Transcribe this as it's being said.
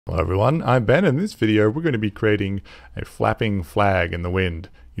Hello everyone, I'm Ben, and in this video we're going to be creating a flapping flag in the wind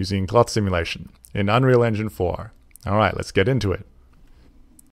using cloth simulation in Unreal Engine 4. Alright, let's get into it.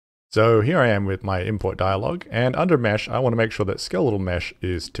 So here I am with my import dialog, and under mesh I want to make sure that skeletal mesh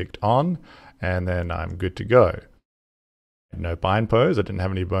is ticked on, and then I'm good to go. No bind pose, I didn't have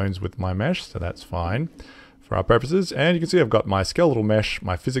any bones with my mesh, so that's fine for our purposes. And you can see I've got my skeletal mesh,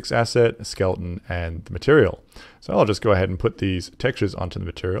 my physics asset, a skeleton, and the material. So I'll just go ahead and put these textures onto the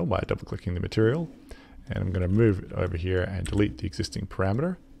material by double clicking the material. And I'm going to move it over here and delete the existing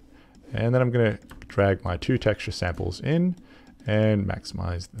parameter. And then I'm going to drag my two texture samples in and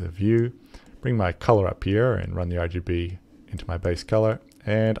maximize the view. Bring my color up here and run the RGB into my base color.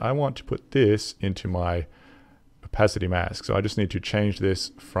 And I want to put this into my opacity mask. So I just need to change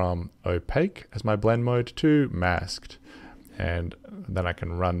this from opaque as my blend mode to masked. And then I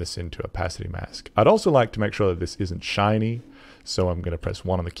can run this into opacity mask. I'd also like to make sure that this isn't shiny. So I'm going to press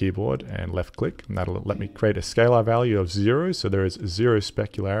 1 on the keyboard and left click, and that'll let me create a scalar value of 0. So there is 0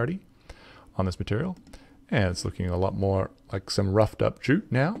 specularity on this material. And it's looking a lot more like some roughed up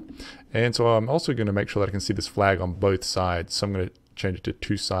jute now. And so I'm also going to make sure that I can see this flag on both sides. So I'm going to change it to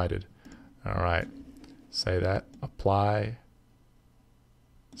two-sided. All right. Say that, apply,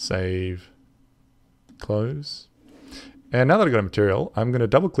 save, close. And now that I've got a material, I'm going to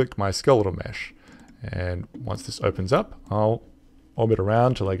double click my skeletal mesh. And once this opens up, I'll orbit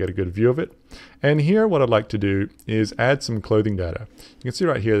around till I get a good view of it. And here what I'd like to do is add some clothing data. You can see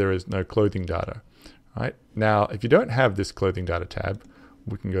right here there is no clothing data. Right? Now, if you don't have this clothing data tab,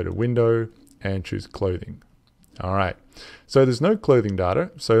 we can go to Window and choose Clothing. All right, so there's no clothing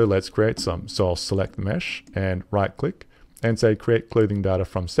data, so let's create some. So I'll select the mesh and right click and say create clothing data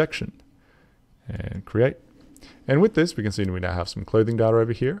from section and create. And with this, we can see we now have some clothing data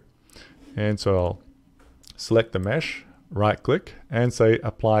over here. And so I'll select the mesh, right click and say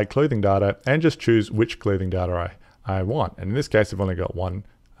apply clothing data and just choose which clothing data I want. And in this case, I've only got one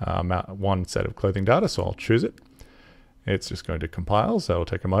set of clothing data, so I'll choose it. It's just going to compile, so it'll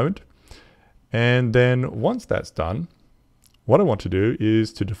take a moment. And then once that's done, what I want to do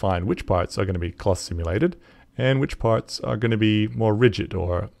is to define which parts are going to be cloth simulated and which parts are going to be more rigid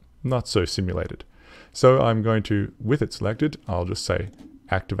or not so simulated. So I'm going to, with it selected, I'll just say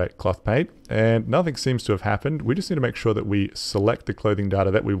activate cloth paint, and nothing seems to have happened. We just need to make sure that we select the clothing data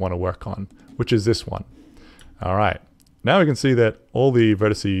that we want to work on, which is this one. All right, now we can see that all the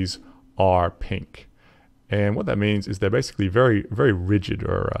vertices are pink. And what that means is they're basically very, very rigid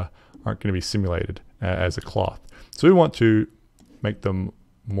or aren't going to be simulated as a cloth. So we want to make them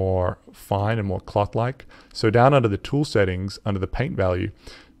more fine and more cloth-like. So down under the tool settings, under the paint value,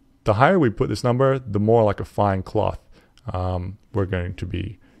 the higher we put this number, the more like a fine cloth we're going to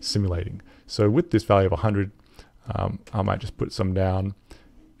be simulating. So with this value of 100, I might just put some down.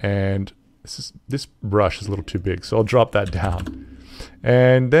 And this brush is a little too big, so I'll drop that down.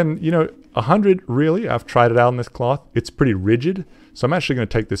 And then, 100 really, I've tried it out on this cloth. It's pretty rigid. So I'm actually going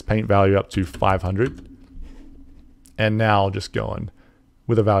to take this paint value up to 500. And now I'll just go in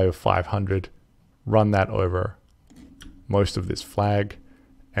with a value of 500, run that over most of this flag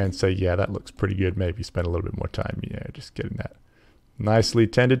and say, yeah, that looks pretty good. Maybe spend a little bit more time. Yeah, just getting that nicely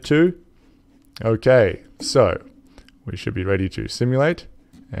tended to. Okay, so we should be ready to simulate.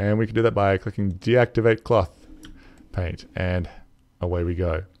 And we can do that by clicking deactivate cloth paint, and away we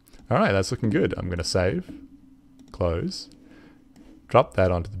go. All right, that's looking good. I'm going to save, close, drop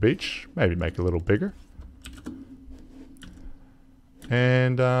that onto the beach, maybe make it a little bigger.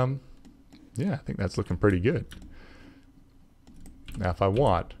 And yeah, I think that's looking pretty good. Now if I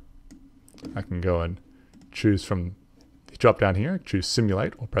want, I can go and choose from the drop down here, choose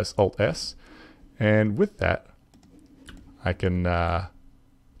simulate or press Alt S. And with that, I can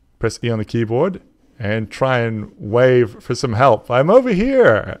press E on the keyboard and try and wave for some help. I'm over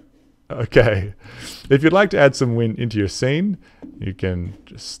here. Okay. If you'd like to add some wind into your scene, you can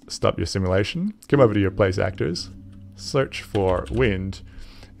just stop your simulation, come over to your place actors, search for wind,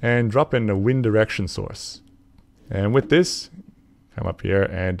 and drop in a wind direction source. And with this, come up here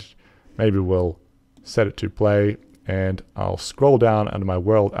and maybe we'll set it to play, and I'll scroll down under my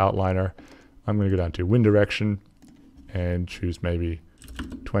world outliner. I'm going to go down to wind direction and choose maybe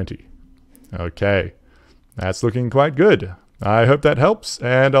 20. Okay, that's looking quite good. I hope that helps,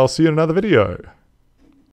 and I'll see you in another video.